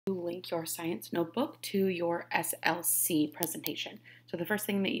Link your science notebook to your SLC presentation. So the first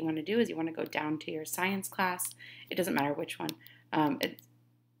thing that you want to do is you want to go down to your science class. It doesn't matter which one.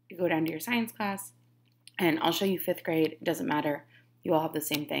 You go down to your science class, and I'll show you 5th grade. It doesn't matter. You all have the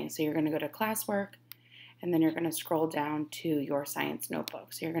same thing. So you're going to go to classwork, and then you're going to scroll down to your science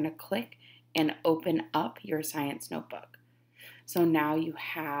notebook. So you're going to click and open up your science notebook. So now you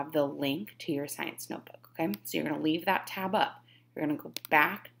have the link to your science notebook, okay? So you're going to leave that tab up. You're going to go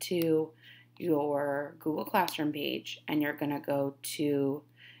back to your Google Classroom page, and you're going to go to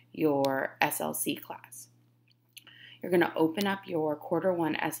your SLC class. You're going to open up your Quarter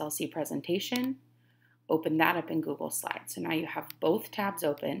 1 SLC presentation, open that up in Google Slides. So now you have both tabs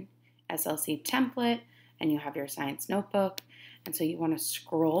open, SLC template, and you have your science notebook. And so you want to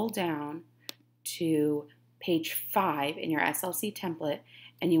scroll down to page 5 in your SLC template,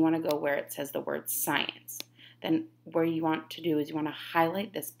 and you want to go where it says the word science. Then what you want to do is you want to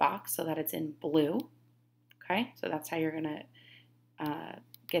highlight this box so that it's in blue. Okay, so that's how you're going to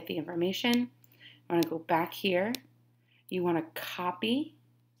get the information. You want to go back here. You want to copy,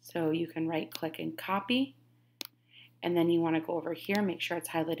 so you can right click and copy. And then you want to go over here, make sure it's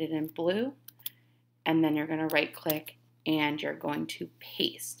highlighted in blue. And then you're going to right click and you're going to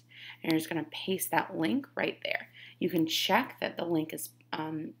paste. And you're just going to paste that link right there. You can check that the link is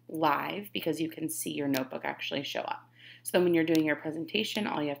live because you can see your notebook actually show up. So then when you're doing your presentation,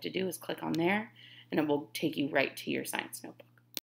 all you have to do is click on there and it will take you right to your science notebook.